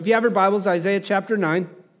If you have your Bibles, Isaiah chapter 9.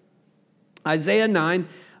 Isaiah 9.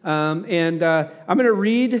 I'm going to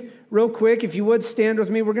read real quick. If you would stand with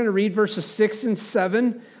me, we're going to read verses 6 and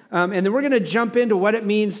 7. And then we're going to jump into what it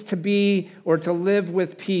means to be or to live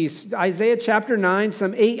with peace. Isaiah chapter 9,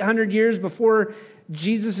 some 800 years before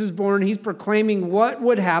Jesus is born, he's proclaiming what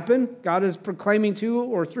would happen. God is proclaiming to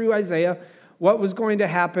or through Isaiah what was going to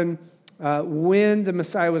happen when the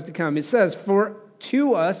Messiah was to come. It says, "For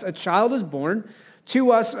to us a child is born,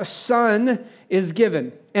 to us a son is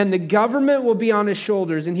given, and the government will be on his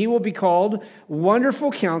shoulders, and he will be called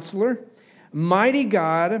Wonderful Counselor, Mighty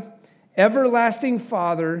God, Everlasting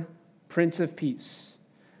Father, Prince of Peace.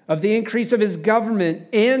 Of the increase of his government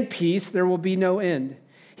and peace there will be no end.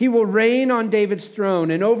 He will reign on David's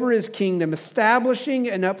throne and over his kingdom, establishing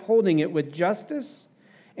and upholding it with justice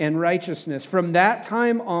and righteousness from that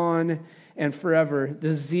time on and forever.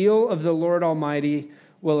 The zeal of the Lord Almighty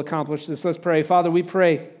will accomplish this." Let's pray. Father, we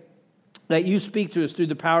pray that you speak to us through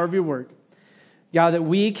the power of your word. God, that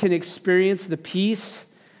we can experience the peace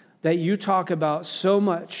that you talk about so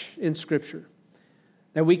much in Scripture.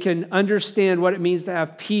 That we can understand what it means to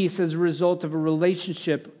have peace as a result of a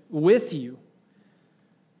relationship with you.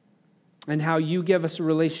 And how you give us a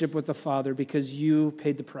relationship with the Father because you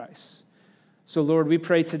paid the price. So Lord, we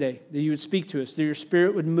pray today that you would speak to us, that your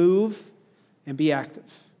Spirit would move and be active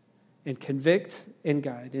and convict and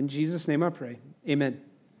guide. In Jesus' name I pray. Amen.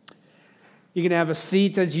 You can have a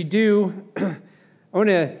seat. As you do, I want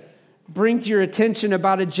to bring to your attention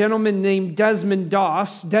about a gentleman named Desmond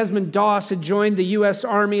Doss. Desmond Doss had joined the U.S.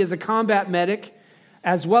 Army as a combat medic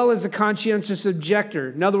as well as a conscientious objector.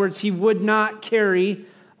 In other words, he would not carry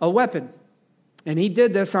a weapon. And he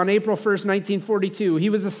did this on April 1st, 1942. He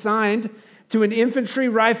was assigned to an infantry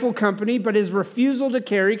rifle company, but his refusal to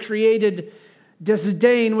carry created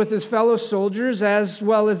disdain with his fellow soldiers as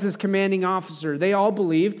well as his commanding officer. They all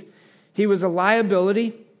believed he was a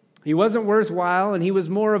liability, he wasn't worthwhile, and he was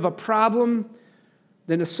more of a problem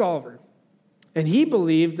than a solver. And he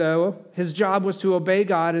believed, though, his job was to obey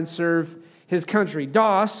God and serve his country.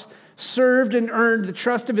 Doss served and earned the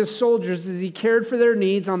trust of his soldiers as he cared for their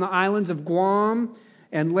needs on the islands of Guam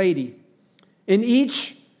and Leyte. In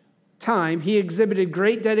each time, he exhibited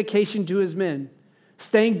great dedication to his men,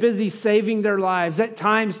 staying busy saving their lives, at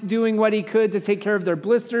times doing what he could to take care of their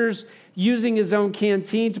blisters, using his own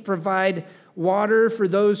canteen to provide water for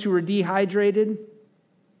those who were dehydrated.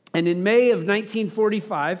 And in May of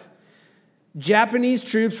 1945, Japanese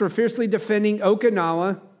troops were fiercely defending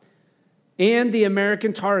Okinawa, and the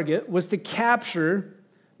American target was to capture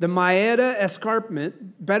the Maeda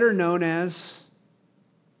Escarpment, better known as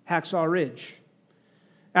Hacksaw Ridge.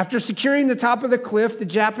 After securing the top of the cliff, the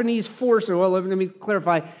Japanese forces, let me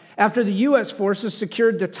clarify. After the U.S. forces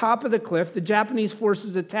secured the top of the cliff, the Japanese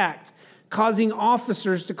forces attacked, causing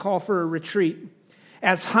officers to call for a retreat.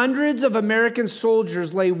 As hundreds of American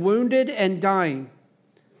soldiers lay wounded and dying,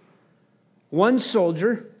 one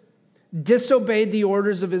soldier disobeyed the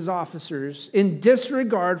orders of his officers in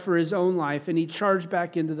disregard for his own life, and he charged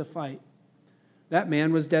back into the fight. That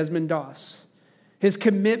man was Desmond Doss. His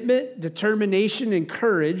commitment, determination, and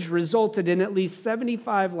courage resulted in at least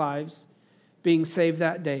 75 lives being saved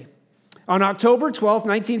that day. On October 12,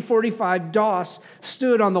 1945, Doss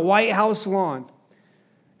stood on the White House lawn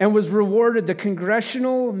and was rewarded the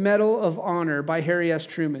Congressional Medal of Honor by Harry S.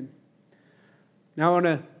 Truman. Now I want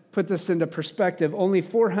to put this into perspective. Only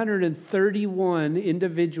 431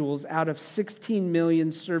 individuals out of 16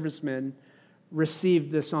 million servicemen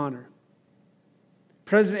received this honor.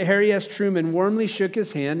 President Harry S. Truman warmly shook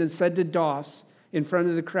his hand and said to Doss in front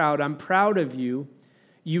of the crowd, "I'm proud of you.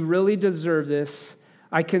 You really deserve this.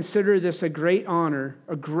 I consider this a great honor,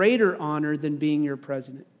 a greater honor than being your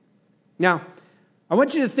president." Now, I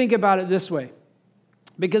want you to think about it this way,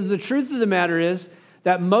 because the truth of the matter is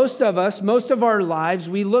that most of us, most of our lives,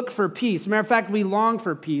 we look for peace. Matter of fact, we long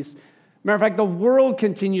for peace. Matter of fact, the world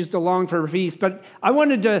continues to long for peace. But I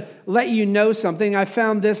wanted to let you know something. I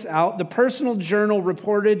found this out. The Personal Journal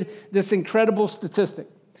reported this incredible statistic.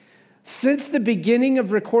 Since the beginning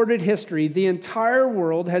of recorded history, the entire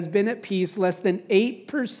world has been at peace less than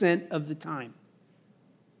 8% of the time.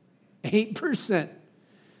 8%.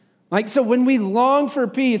 So when we long for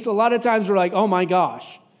peace, a lot of times we're like, oh my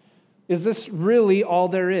gosh, is this really all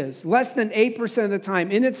there is? Less than 8% of the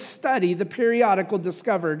time. In its study, the periodical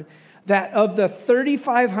discovered that of the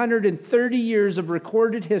 3,530 years of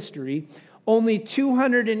recorded history, only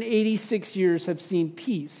 286 years have seen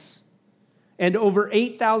peace. And over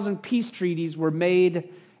 8,000 peace treaties were made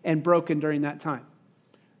and broken during that time.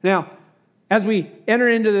 Now, As we enter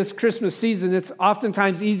into this Christmas season, it's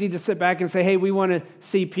oftentimes easy to sit back and say, hey, we want to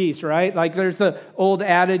see peace, right? Like there's the old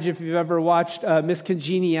adage, if you've ever watched Miss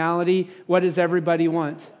Congeniality, what does everybody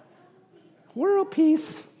want? World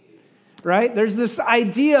peace, right? There's this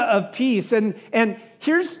idea of peace. And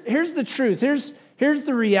here's the truth. Here's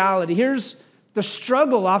the reality. Here's the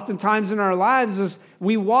struggle oftentimes in our lives is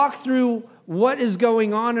we walk through what is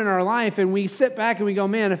going on in our life and we sit back and we go,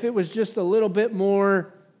 man, if it was just a little bit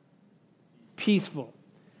more peaceful.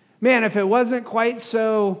 Man, if it wasn't quite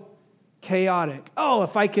so chaotic. Oh,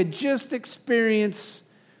 if I could just experience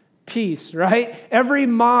peace, right? Every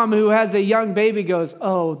mom who has a young baby goes,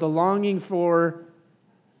 oh, the longing for.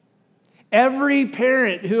 Every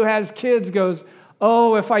parent who has kids goes,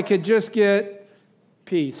 oh, if I could just get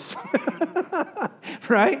peace,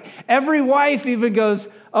 right? Every wife even goes,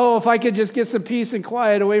 oh, if I could just get some peace and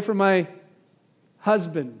quiet away from my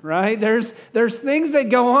husband, right? There's things that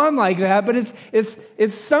go on like that, but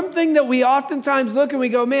it's something that we oftentimes look and we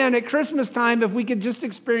go, man, at Christmas time, if we could just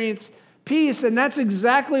experience peace, and that's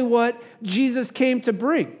exactly what Jesus came to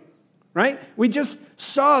bring, right? We just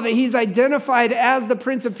saw that he's identified as the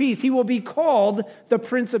Prince of Peace. He will be called the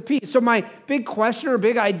Prince of Peace. So my big question or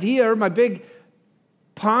big idea or my big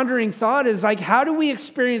pondering thought is like, how do we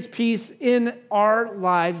experience peace in our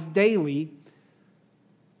lives daily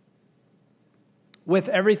with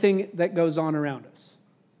everything that goes on around us?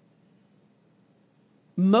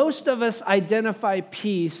 Most of us identify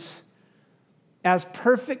peace as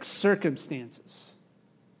perfect circumstances.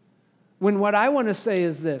 When what I want to say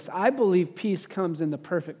is this, I believe peace comes in the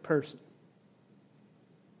perfect person.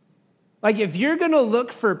 Like if you're going to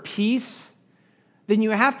look for peace, then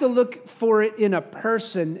you have to look for it in a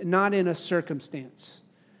person, not in a circumstance.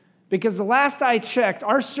 Because the last I checked,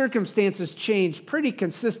 our circumstances change pretty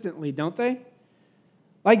consistently, don't they?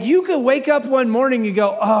 Like you could wake up one morning and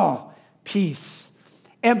go, oh, peace.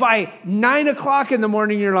 And by 9 o'clock in the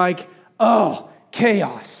morning, you're like, oh,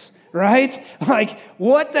 chaos, right? Like,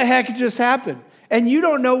 what the heck just happened? And you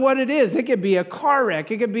don't know what it is. It could be a car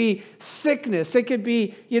wreck. It could be sickness. It could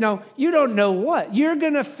be, you don't know what. You're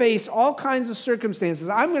going to face all kinds of circumstances.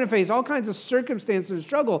 I'm going to face all kinds of circumstances and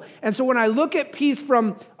struggle. And so when I look at peace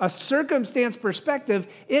from a circumstance perspective,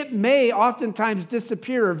 it may oftentimes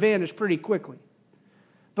disappear or vanish pretty quickly.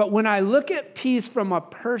 But when I look at peace from a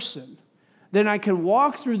person, then I can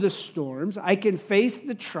walk through the storms, I can face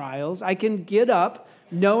the trials, I can get up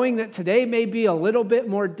knowing that today may be a little bit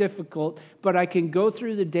more difficult, but I can go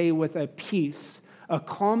through the day with a peace, a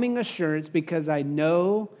calming assurance because I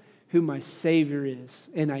know who my Savior is,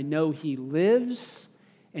 and I know He lives,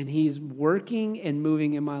 and He's working and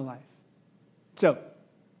moving in my life. So,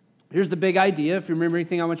 here's the big idea. If you remember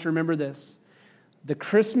anything, I want you to remember this. The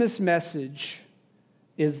Christmas message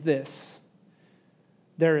is this: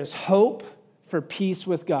 there is hope for peace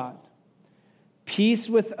with God, peace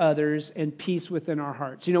with others, and peace within our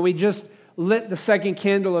hearts. We just lit the second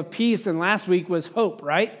candle of peace, and last week was hope,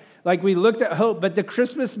 right? Like we looked at hope, but the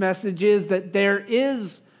Christmas message is that there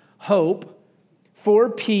is hope for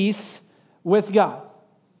peace with God.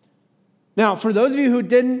 Now, for those of you who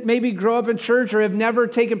didn't maybe grow up in church or have never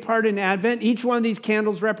taken part in Advent, each one of these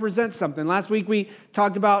candles represents something. Last week we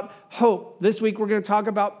talked about hope. This week we're going to talk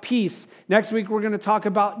about peace. Next week we're going to talk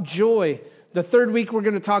about joy. The third week we're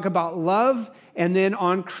going to talk about love. And then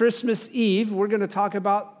on Christmas Eve, we're going to talk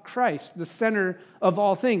about Christ, the center of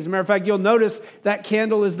all things. As a matter of fact, you'll notice that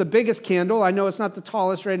candle is the biggest candle. I know it's not the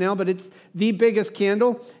tallest right now, but it's the biggest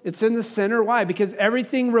candle. It's in the center. Why? Because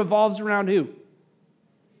everything revolves around who?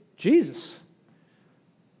 Jesus.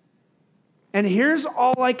 And here's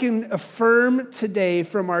all I can affirm today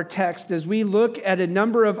from our text as we look at a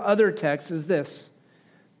number of other texts is this: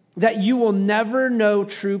 that you will never know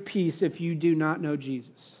true peace if you do not know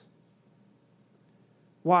Jesus.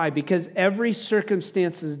 Why? Because every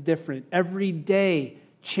circumstance is different. Every day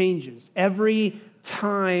changes. Every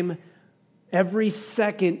time, every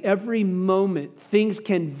second, every moment, things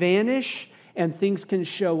can vanish and things can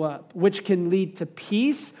show up, which can lead to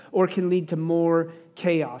peace or can lead to more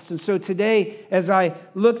chaos. And so today, as I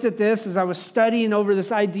looked at this, as I was studying over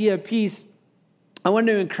this idea of peace, I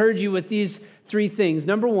wanted to encourage you with these three things.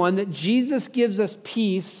 Number one, that Jesus gives us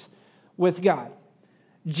peace with God.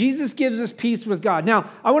 Jesus gives us peace with God.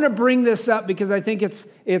 Now, I want to bring this up because I think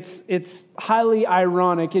it's highly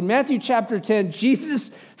ironic. In Matthew chapter 10,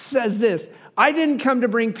 Jesus says this: I didn't come to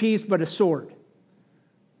bring peace, but a sword.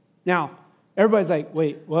 Now, everybody's like,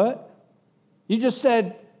 wait, what? You just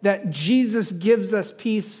said that Jesus gives us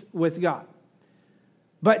peace with God.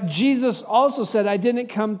 But Jesus also said, I didn't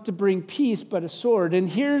come to bring peace, but a sword. And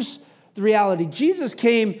here's the reality. Jesus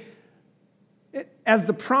came as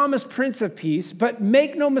the promised Prince of Peace, but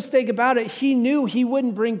make no mistake about it, he knew he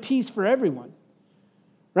wouldn't bring peace for everyone.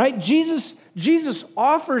 Right? Jesus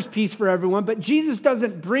offers peace for everyone, but Jesus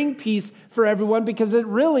doesn't bring peace for everyone because it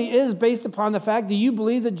really is based upon the fact that you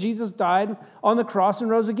believe that Jesus died on the cross and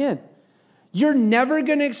rose again. You're never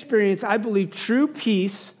going to experience, I believe, true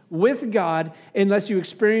peace with God unless you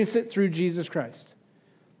experience it through Jesus Christ.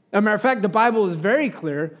 As a matter of fact, the Bible is very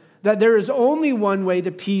clear that there is only one way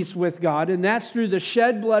to peace with God, and that's through the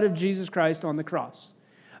shed blood of Jesus Christ on the cross.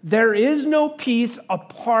 There is no peace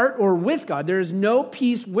apart or with God. There is no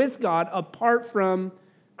peace with God apart from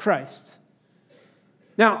Christ.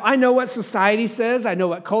 Now, I know what society says. I know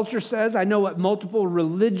what culture says. I know what multiple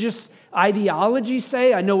religious ideologies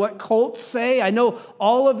say. I know what cults say. I know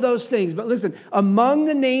all of those things. But listen, among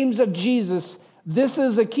the names of Jesus, this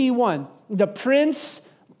is a key one: the Prince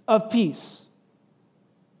of Peace.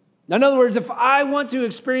 In other words, if I want to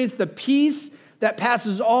experience the peace that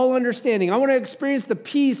passes all understanding, I want to experience the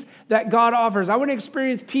peace that God offers, I want to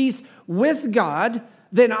experience peace with God,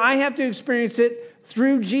 then I have to experience it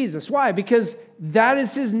through Jesus. Why? Because that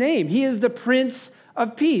is his name. He is the Prince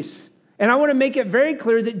of Peace. And I want to make it very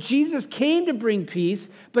clear that Jesus came to bring peace,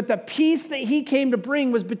 but the peace that he came to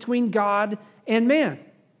bring was between God and man.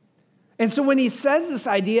 And so when he says this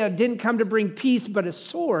idea didn't come to bring peace but a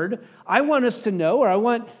sword, I want us to know, or I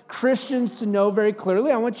want Christians to know very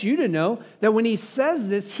clearly, I want you to know that when he says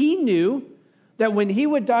this, he knew that when he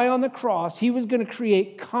would die on the cross, he was going to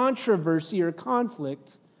create controversy or conflict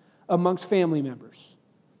amongst family members,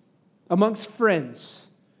 amongst friends,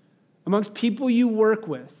 amongst people you work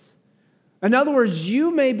with. In other words,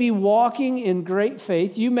 you may be walking in great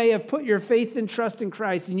faith. You may have put your faith and trust in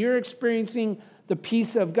Christ, and you're experiencing the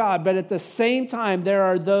peace of God. But at the same time, there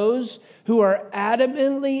are those who are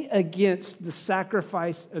adamantly against the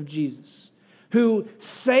sacrifice of Jesus, who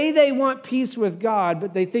say they want peace with God,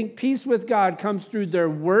 but they think peace with God comes through their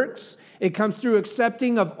works. It comes through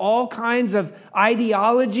accepting of all kinds of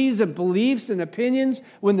ideologies and beliefs and opinions,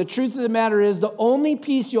 when the truth of the matter is the only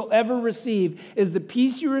peace you'll ever receive is the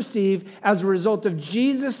peace you receive as a result of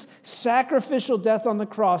Jesus' sacrificial death on the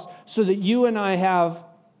cross so that you and I have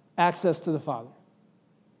access to the Father.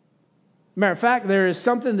 Matter of fact, there is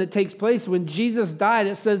something that takes place when Jesus died.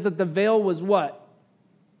 It says that the veil was what?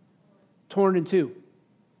 Torn in two.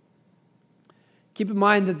 Keep in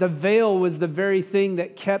mind that the veil was the very thing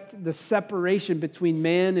that kept the separation between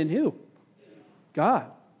man and who? God.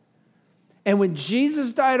 And when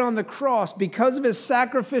Jesus died on the cross, because of his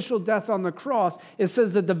sacrificial death on the cross, it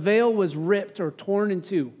says that the veil was ripped or torn in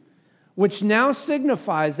two, which now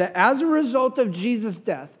signifies that as a result of Jesus'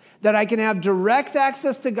 death, that I can have direct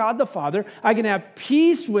access to God the Father. I can have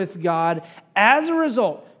peace with God as a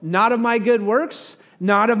result, not of my good works,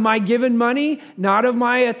 not of my given money, not of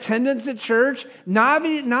my attendance at church, not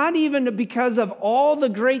even because of all the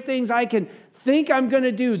great things I can think I'm going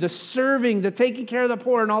to do, the serving, the taking care of the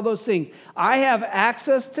poor, and all those things. I have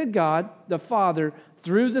access to God the Father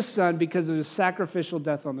through the Son because of his sacrificial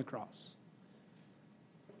death on the cross.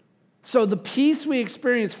 So the peace we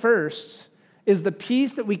experience first is the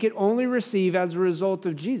peace that we can only receive as a result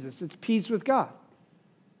of Jesus. It's peace with God.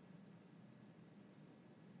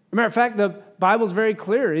 As a matter of fact, the Bible's very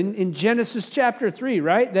clear in Genesis chapter 3,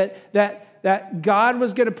 right? That God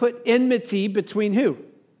was going to put enmity between who?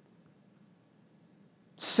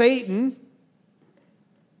 Satan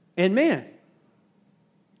and man.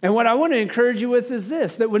 And what I want to encourage you with is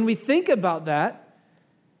this, that when we think about that,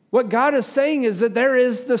 what God is saying is that there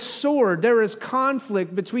is the sword, there is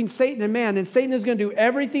conflict between Satan and man, and Satan is going to do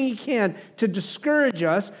everything he can to discourage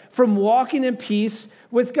us from walking in peace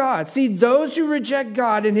with God. See, those who reject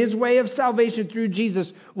God and his way of salvation through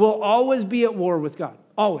Jesus will always be at war with God,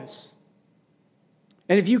 always.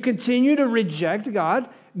 And if you continue to reject God,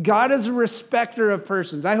 God is a respecter of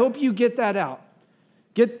persons. I hope you get that out.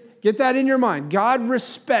 Get that in your mind. God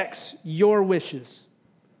respects your wishes.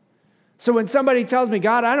 So when somebody tells me,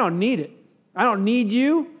 God, I don't need it. I don't need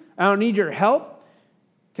you. I don't need your help.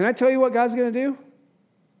 Can I tell you what God's going to do?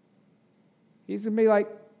 He's going to be like,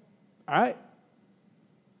 all right,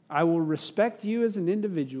 I will respect you as an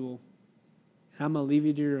individual, and I'm going to leave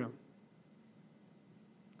you to your own.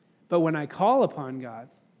 But when I call upon God,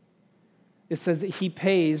 it says that he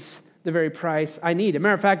pays the very price I need. As a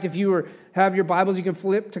matter of fact, if you have your Bibles, you can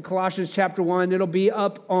flip to Colossians chapter 1. It'll be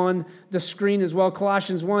up on the screen as well.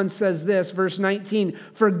 Colossians 1 says this, verse 19,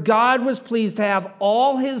 "For God was pleased to have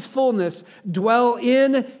all his fullness dwell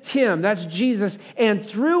in him," that's Jesus, "and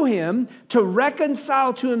through him to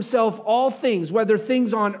reconcile to himself all things, whether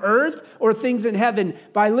things on earth or things in heaven,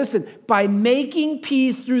 by making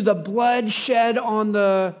peace through the blood shed on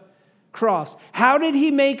the cross. How did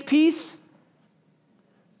he make peace?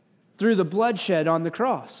 Through the bloodshed on the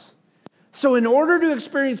cross. So in order to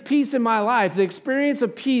experience peace in my life, the experience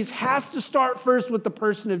of peace has to start first with the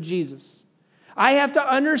person of Jesus. I have to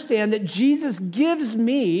understand that Jesus gives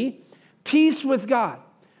me peace with God.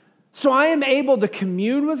 So I am able to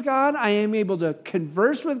commune with God. I am able to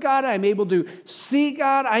converse with God. I am able to see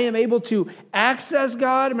God. I am able to access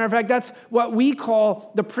God. As a matter of fact, that's what we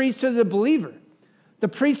call the priesthood of the believer. The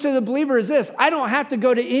priesthood of the believer is this. I don't have to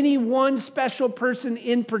go to any one special person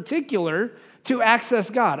in particular to access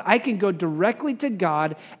God. I can go directly to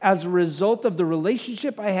God as a result of the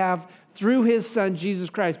relationship I have through his son, Jesus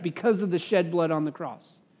Christ, because of the shed blood on the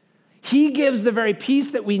cross. He gives the very peace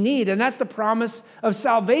that we need, and that's the promise of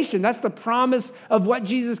salvation. That's the promise of what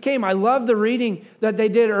Jesus came. I love the reading that they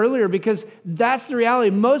did earlier because that's the reality.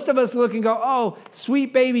 Most of us look and go, oh,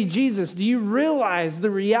 sweet baby Jesus, do you realize the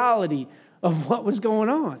reality of what was going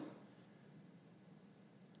on?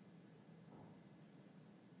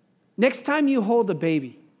 Next time you hold a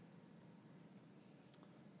baby,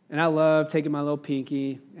 and I love taking my little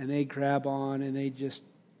pinky, and they grab on, and they just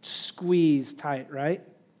squeeze tight, right?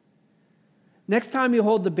 Next time you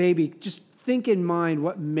hold the baby, just think in mind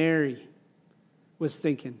what Mary was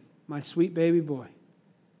thinking, my sweet baby boy.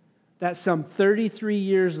 That some 33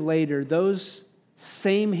 years later, those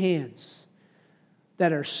same hands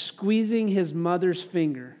that are squeezing his mother's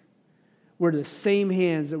finger were the same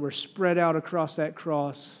hands that were spread out across that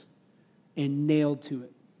cross and nailed to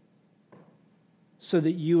it so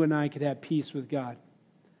that you and I could have peace with God.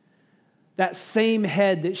 That same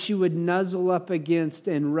head that she would nuzzle up against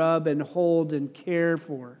and rub and hold and care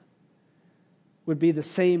for would be the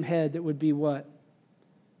same head that would be what?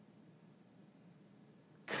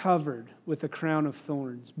 Covered with a crown of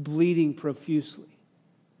thorns, bleeding profusely.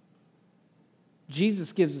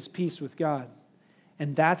 Jesus gives us peace with God.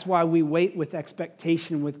 And that's why we wait with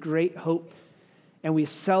expectation, with great hope, and we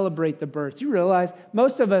celebrate the birth. You realize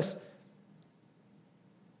most of us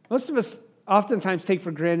oftentimes take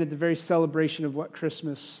for granted the very celebration of what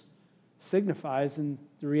Christmas signifies, and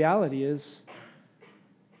the reality is,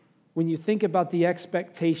 when you think about the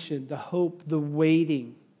expectation, the hope, the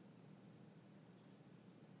waiting,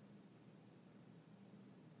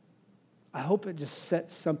 I hope it just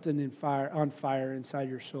sets something on fire inside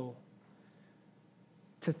your soul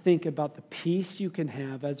to think about the peace you can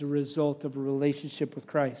have as a result of a relationship with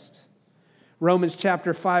Christ. Romans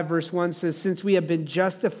chapter 5, verse 1 says, since we have been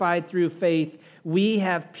justified through faith, we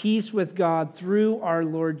have peace with God through our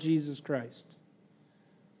Lord Jesus Christ.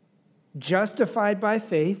 Justified by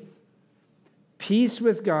faith, peace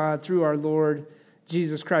with God through our Lord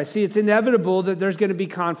Jesus Christ. See, it's inevitable that there's going to be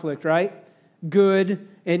conflict, right? Good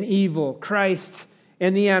and evil, Christ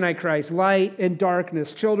and the Antichrist, light and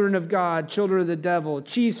darkness, children of God, children of the devil,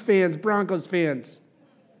 Chiefs fans, Broncos fans.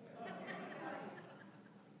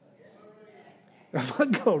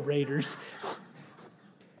 Go Raiders.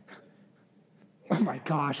 Oh my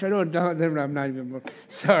gosh, I'm not even,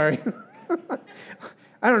 sorry.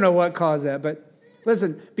 I don't know what caused that, but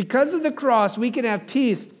listen, because of the cross, we can have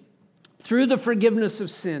peace through the forgiveness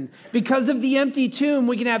of sin. Because of the empty tomb,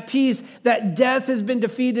 we can have peace that death has been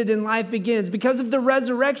defeated and life begins. Because of the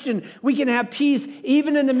resurrection, we can have peace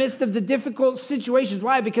even in the midst of the difficult situations.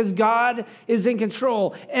 Why? Because God is in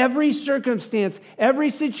control. Every circumstance,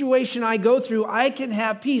 every situation I go through, I can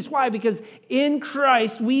have peace. Why? Because in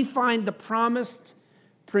Christ, we find the promised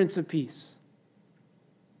Prince of Peace.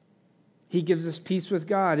 He gives us peace with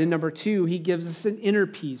God. And number two, he gives us an inner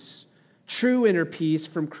peace. True inner peace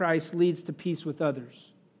from Christ leads to peace with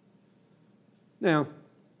others. Now,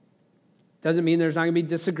 doesn't mean there's not going to be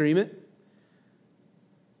disagreement.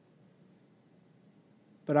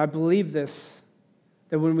 But I believe this,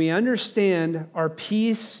 that when we understand our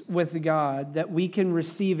peace with God, that we can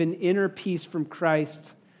receive an inner peace from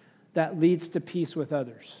Christ that leads to peace with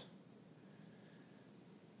others.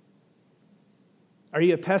 Are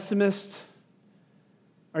you a pessimist?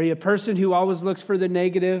 Are you a person who always looks for the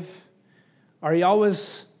negative? Are you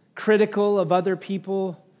always critical of other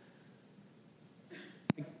people?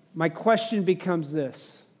 My question becomes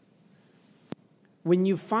this. When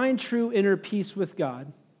you find true inner peace with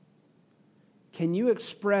God, can you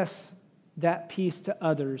express that peace to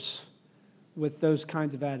others with those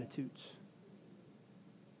kinds of attitudes?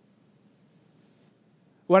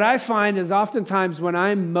 What I find is oftentimes when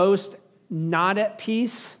I'm most not at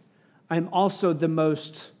peace, I'm also the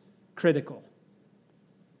most critical.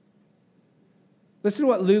 Listen to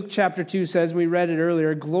what Luke chapter 2 says. We read it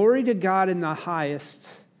earlier. Glory to God in the highest,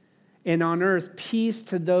 and on earth peace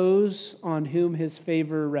to those on whom his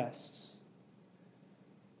favor rests.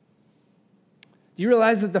 Do you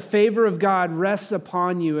realize that the favor of God rests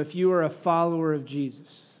upon you if you are a follower of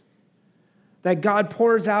Jesus? That God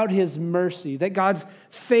pours out his mercy, that God's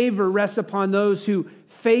favor rests upon those who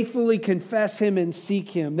faithfully confess him and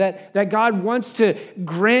seek him, that God wants to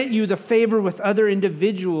grant you the favor with other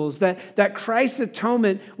individuals, that Christ's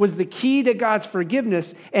atonement was the key to God's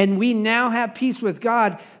forgiveness, and we now have peace with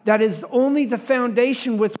God. That is only the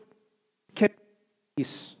foundation with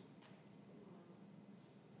peace.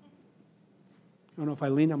 I don't know if I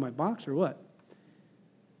leaned on my box or what.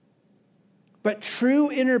 But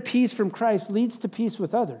true inner peace from Christ leads to peace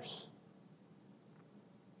with others.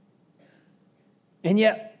 And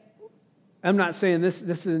yet, I'm not saying this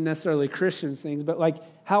isn't necessarily Christian things, but like,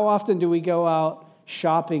 how often do we go out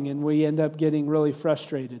shopping and we end up getting really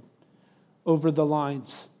frustrated over the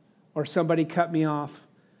lines? Or somebody cut me off.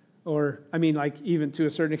 Or, I mean, like, even to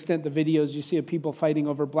a certain extent, the videos you see of people fighting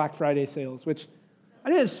over Black Friday sales, which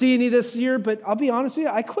I didn't see any this year, but I'll be honest with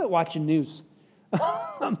you, I quit watching news.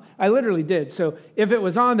 I literally did. So if it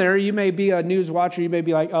was on there, you may be a news watcher. You may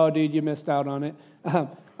be like, oh, dude, you missed out on it.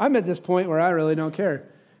 I'm at this point where I really don't care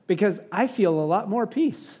because I feel a lot more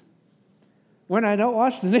peace when I don't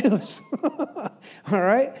watch the news. All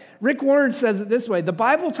right? Rick Warren says it this way. The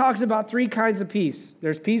Bible talks about three kinds of peace.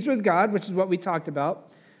 There's peace with God, which is what we talked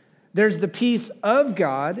about. There's the peace of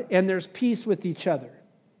God, and there's peace with each other.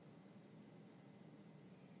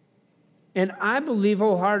 And I believe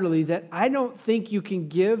wholeheartedly that I don't think you can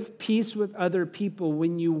give peace with other people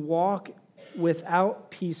when you walk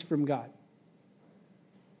without peace from God.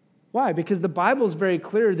 Why? Because the Bible is very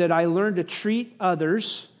clear that I learn to treat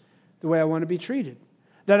others the way I want to be treated.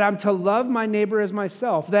 That I'm to love my neighbor as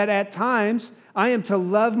myself. That at times I am to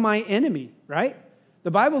love my enemy, right?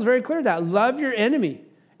 The Bible is very clear that. Love your enemy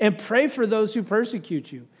and pray for those who persecute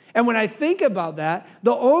you. And when I think about that,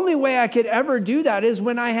 the only way I could ever do that is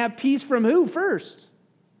when I have peace from who first?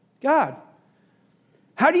 God.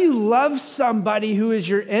 How do you love somebody who is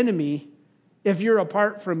your enemy if you're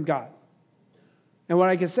apart from God? And what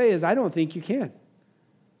I can say is I don't think you can.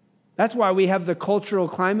 That's why we have the cultural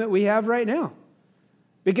climate we have right now.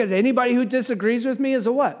 Because anybody who disagrees with me is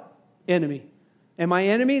a what? Enemy. And my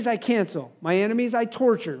enemies I cancel. My enemies I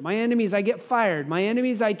torture. My enemies I get fired. My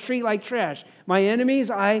enemies I treat like trash. My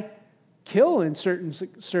enemies I kill in certain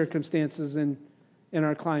circumstances in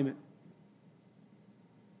our climate.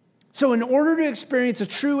 So in order to experience a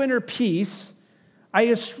true inner peace, I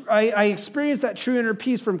experience that true inner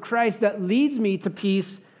peace from Christ that leads me to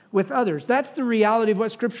peace with others. That's the reality of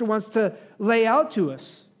what Scripture wants to lay out to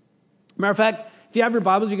us. Matter of fact, if you have your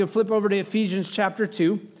Bibles, you can flip over to Ephesians chapter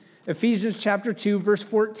 2. Ephesians chapter 2, verse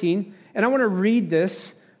 14. And I want to read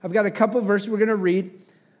this. I've got a couple verses we're going to read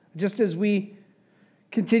just as we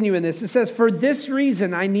continue in this. It says, for this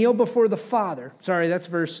reason I kneel before the Father. Sorry, that's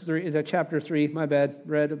verse 3, chapter 3. My bad.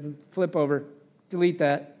 Flip over. Delete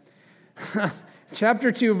that.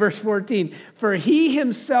 Chapter 2, verse 14. For he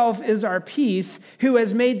himself is our peace, who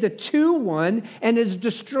has made the two one and has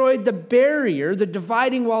destroyed the barrier, the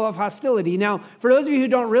dividing wall of hostility. Now, for those of you who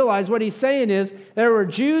don't realize, what he's saying is there were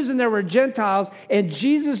Jews and there were Gentiles, and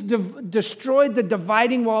Jesus destroyed the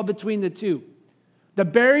dividing wall between the two. The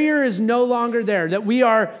barrier is no longer there, that we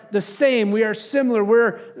are the same, we are similar,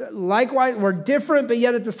 we're likewise, we're different, but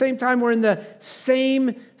yet at the same time we're in the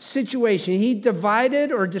same situation. He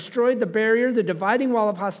divided or destroyed the barrier, the dividing wall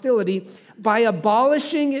of hostility, by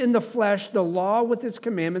abolishing in the flesh the law with its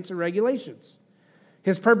commandments and regulations.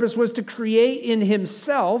 His purpose was to create in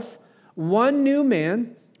himself one new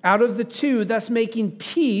man out of the two, thus making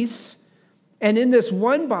peace, and in this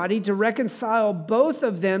one body to reconcile both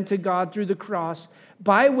of them to God through the cross,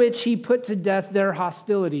 by which he put to death their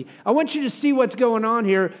hostility. I want you to see what's going on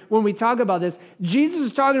here when we talk about this. Jesus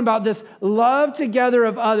is talking about this love together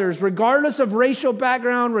of others, regardless of racial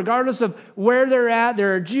background, regardless of where they're at.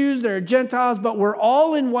 There are Jews, there are Gentiles, but we're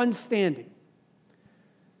all in one standing.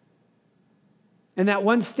 And that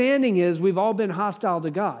one standing is we've all been hostile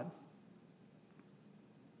to God.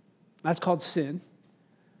 That's called sin.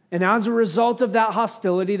 And as a result of that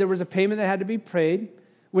hostility, there was a payment that had to be paid,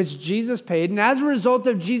 which Jesus paid. And as a result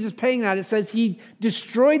of Jesus paying that, it says he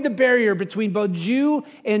destroyed the barrier between both Jew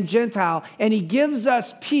and Gentile, and he gives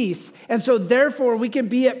us peace. And so therefore, we can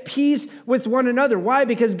be at peace with one another. Why?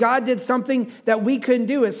 Because God did something that we couldn't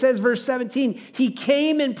do. It says, verse 17, he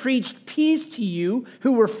came and preached peace to you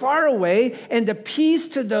who were far away, and a peace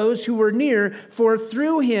to those who were near, for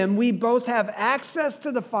through him we both have access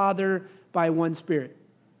to the Father by one Spirit.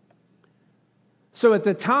 So at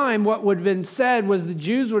the time, what would have been said was the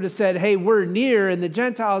Jews would have said, hey, we're near, and the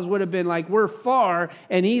Gentiles would have been like, we're far.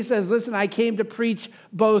 And he says, listen, I came to preach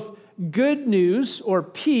both good news or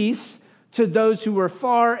peace to those who are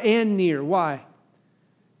far and near. Why?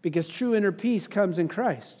 Because true inner peace comes in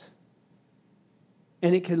Christ.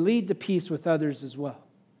 And it can lead to peace with others as well.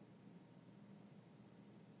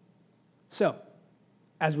 So,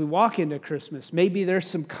 as we walk into Christmas, maybe there's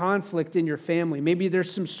some conflict in your family. Maybe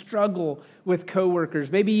there's some struggle with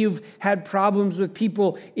coworkers. Maybe you've had problems with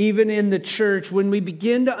people even in the church. When we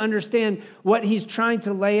begin to understand what he's trying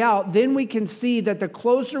to lay out, then we can see that the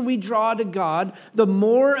closer we draw to God, the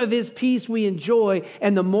more of his peace we enjoy.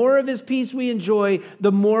 And the more of his peace we enjoy,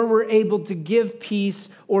 the more we're able to give peace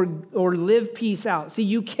or live peace out. See,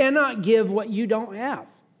 you cannot give what you don't have.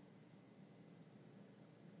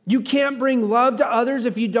 You can't bring love to others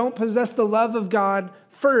if you don't possess the love of God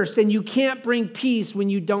first, and you can't bring peace when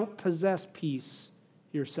you don't possess peace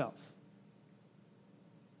yourself.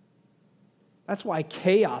 That's why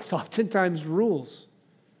chaos oftentimes rules.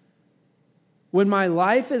 When my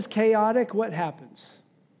life is chaotic, what happens?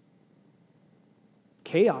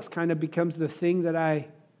 Chaos kind of becomes the thing that I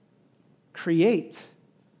create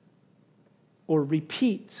or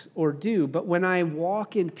repeat or do. But when I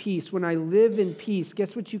walk in peace, when I live in peace,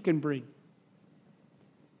 guess what you can bring?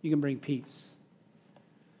 You can bring peace.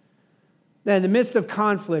 Now, in the midst of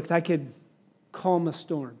conflict, I could calm a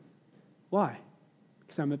storm. Why?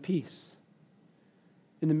 Because I'm at peace.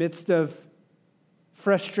 In the midst of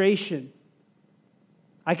frustration,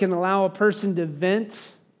 I can allow a person to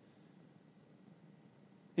vent,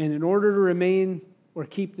 and in order to remain or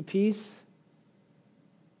keep the peace,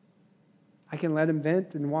 I can let him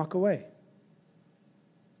vent and walk away.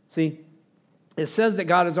 See, it says that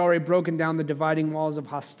God has already broken down the dividing walls of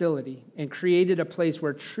hostility and created a place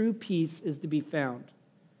where true peace is to be found.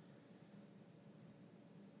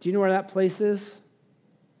 Do you know where that place is?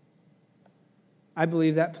 I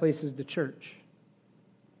believe that place is the church.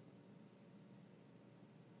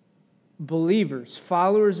 Believers,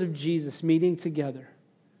 followers of Jesus meeting together,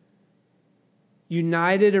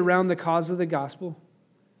 united around the cause of the gospel,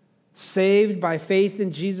 saved by faith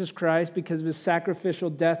in Jesus Christ because of his sacrificial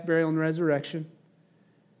death, burial, and resurrection.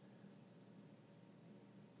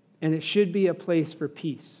 And it should be a place for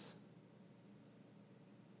peace.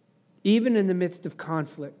 Even in the midst of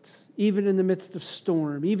conflict, even in the midst of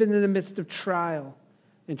storm, even in the midst of trial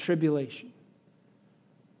and tribulation,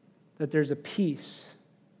 that there's a peace,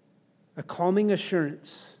 a calming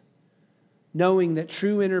assurance, knowing that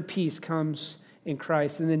true inner peace comes in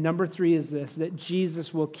Christ. And then number 3 is this, that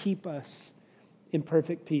Jesus will keep us in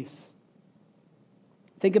perfect peace.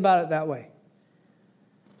 Think about it that way.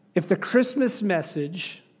 If the Christmas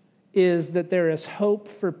message is that there is hope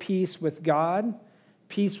for peace with God,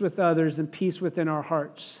 peace with others, and peace within our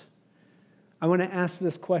hearts, I want to ask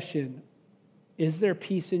this question: is there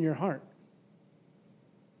peace in your heart?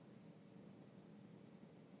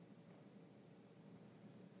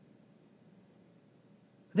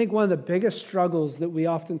 I think one of the biggest struggles that we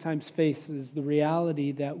oftentimes face is the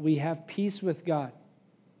reality that we have peace with God.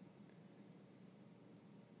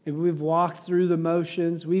 Maybe we've walked through the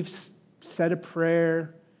motions, we've said a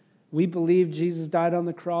prayer, we believe Jesus died on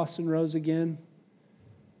the cross and rose again,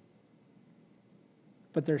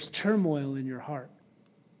 but there's turmoil in your heart.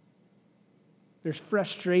 There's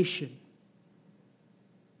frustration.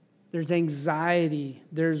 There's anxiety.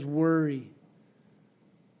 There's worry.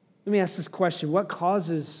 Let me ask this question. What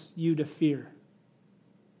causes you to fear?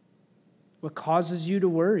 What causes you to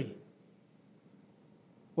worry?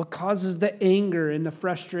 What causes the anger and the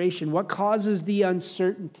frustration? What causes the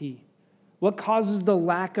uncertainty? What causes the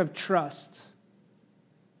lack of trust?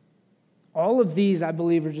 All of these, I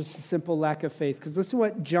believe, are just a simple lack of faith. Because listen to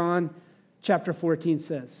what John chapter 14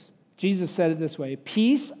 says. Jesus said it this way: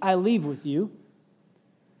 "Peace I leave with you,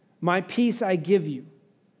 my peace I give you.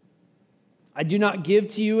 I do not give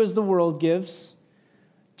to you as the world gives.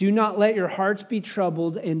 Do not let your hearts be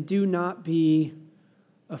troubled, and do not be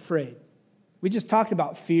afraid." We just talked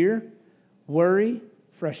about fear, worry,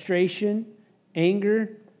 frustration,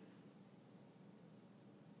 anger.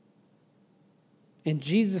 And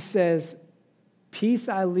Jesus says, "Peace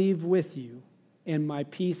I leave with you, and my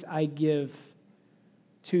peace I give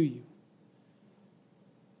to you."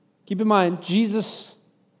 Keep in mind, Jesus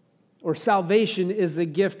or salvation is a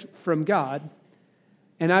gift from God.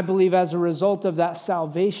 And I believe as a result of that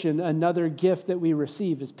salvation, another gift that we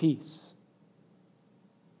receive is peace.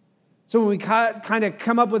 So when we kind of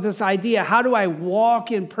come up with this idea, how do I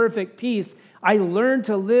walk in perfect peace? I learn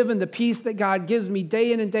to live in the peace that God gives me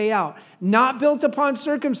day in and day out. Not built upon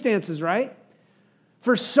circumstances, right?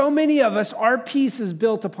 For so many of us, our peace is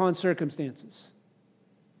built upon circumstances.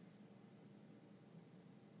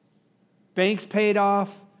 Banks paid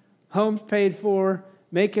off, homes paid for,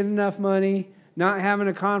 making enough money, not having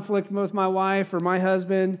a conflict with my wife or my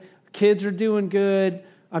husband. Kids are doing good.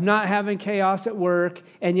 I'm not having chaos at work.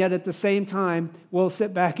 And yet at the same time, we'll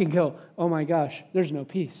sit back and go, oh my gosh, there's no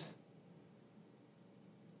peace.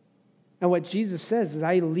 And what Jesus says is,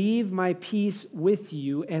 I leave my peace with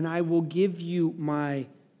you and I will give you my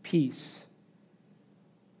peace.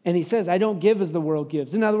 And he says, I don't give as the world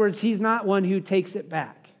gives. In other words, he's not one who takes it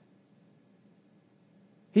back.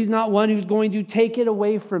 He's not one who's going to take it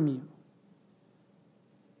away from you.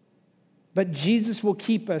 But Jesus will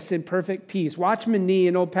keep us in perfect peace. Watchman Nee,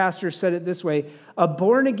 an old pastor, said it this way: a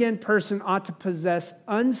born-again person ought to possess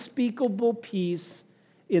unspeakable peace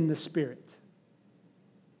in the Spirit.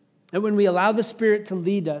 And when we allow the Spirit to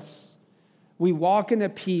lead us, we walk in a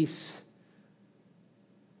peace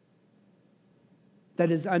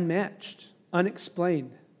that is unmatched,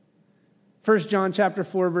 unexplained. 1 John chapter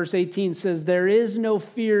 4, verse 18 says, there is no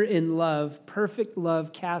fear in love. Perfect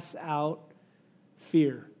love casts out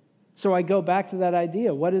fear. So I go back to that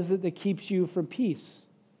idea. What is it that keeps you from peace?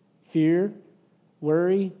 Fear,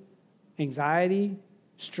 worry, anxiety,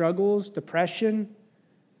 struggles, depression.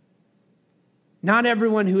 Not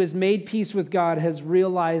everyone who has made peace with God has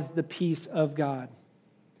realized the peace of God.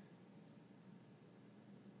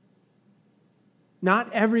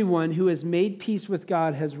 Not everyone who has made peace with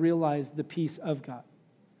God has realized the peace of God.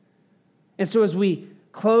 And so as we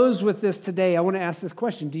close with this today, I want to ask this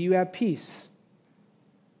question. Do you have peace?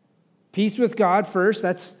 Peace with God first.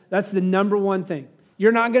 That's the number one thing.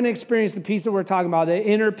 You're not going to experience the peace that we're talking about, the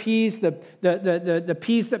inner peace, the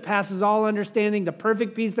peace that passes all understanding, the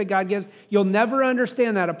perfect peace that God gives. You'll never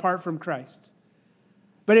understand that apart from Christ.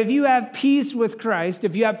 But if you have peace with Christ,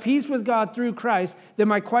 if you have peace with God through Christ, then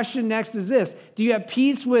my question next is this: do you have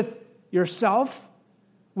peace with yourself,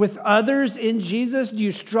 with others in Jesus? Do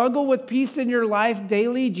you struggle with peace in your life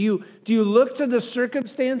daily? Do you look to the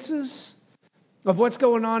circumstances of what's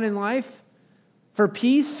going on in life for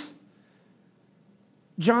peace?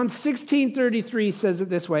 John 16:33 says it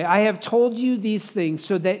this way: I have told you these things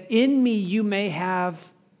so that in me you may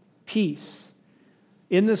have peace.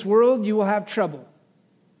 In this world you will have trouble.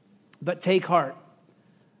 But take heart,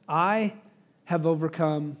 I have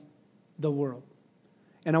overcome the world.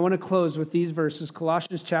 And I want to close with these verses,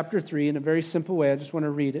 Colossians chapter 3, in a very simple way. I just want to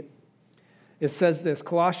read it. It says this,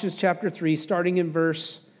 Colossians chapter 3, starting in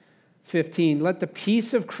verse 15. Let the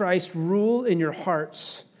peace of Christ rule in your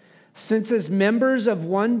hearts, since as members of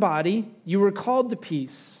one body you were called to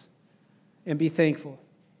peace, and be thankful.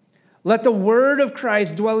 Let the word of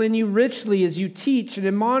Christ dwell in you richly as you teach and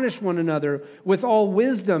admonish one another with all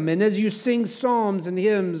wisdom, and as you sing psalms and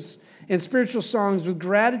hymns and spiritual songs with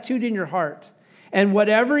gratitude in your heart. And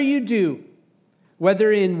whatever you do,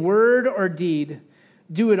 whether in word or deed,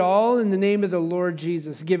 do it all in the name of the Lord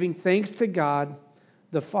Jesus, giving thanks to God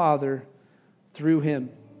the Father through him.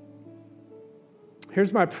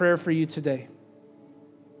 Here's my prayer for you today: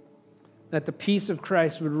 that the peace of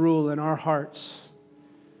Christ would rule in our hearts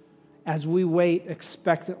as we wait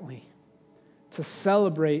expectantly to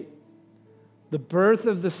celebrate the birth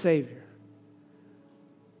of the Savior,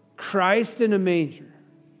 Christ in a manger,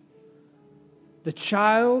 the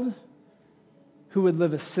child who would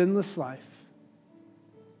live a sinless life,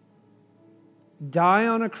 die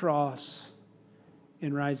on a cross,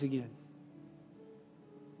 and rise again.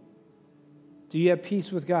 Do you have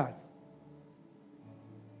peace with God?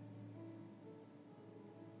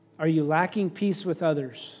 Are you lacking peace with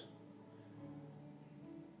others?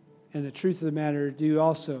 And the truth of the matter, do you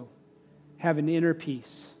also have an inner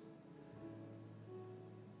peace?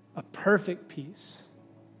 A perfect peace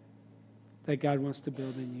that God wants to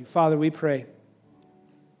build in you. Father, we pray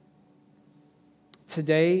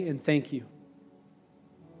today and thank you.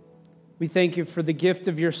 We thank you for the gift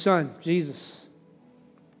of your Son, Jesus.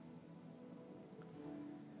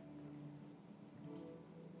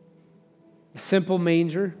 The simple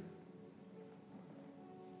manger,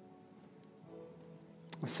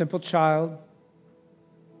 a simple child,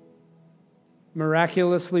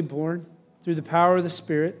 miraculously born through the power of the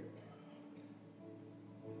Spirit.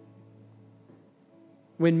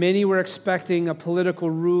 When many were expecting a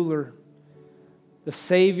political ruler, the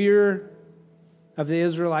Savior of the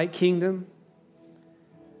Israelite kingdom,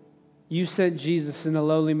 you sent Jesus in a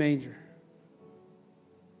lowly manger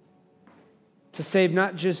to save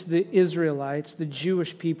not just the Israelites, the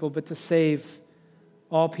Jewish people, but to save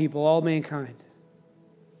all people, all mankind.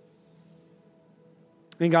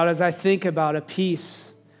 And God, as I think about a peace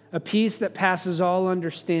that passes all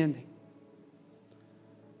understanding,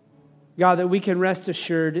 God, that we can rest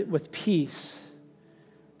assured with peace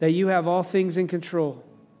that you have all things in control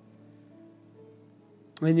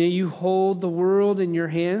and that you hold the world in your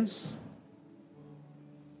hands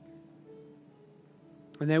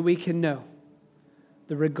And that we can know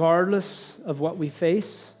that regardless of what we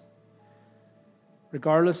face,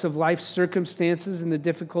 regardless of life's circumstances and the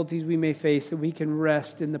difficulties we may face, that we can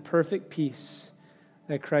rest in the perfect peace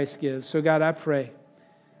that Christ gives. So God, I pray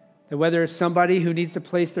that whether it's somebody who needs to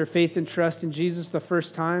place their faith and trust in Jesus the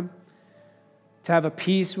first time, to have a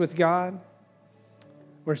peace with God,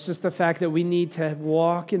 or it's just the fact that we need to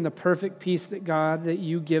walk in the perfect peace that God, that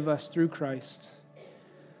you give us through Christ,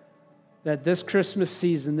 that this Christmas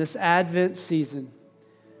season, this Advent season,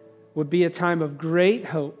 would be a time of great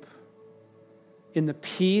hope in the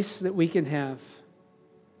peace that we can have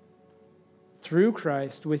through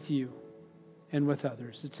Christ with you and with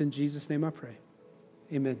others. It's in Jesus' name I pray.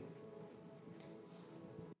 Amen.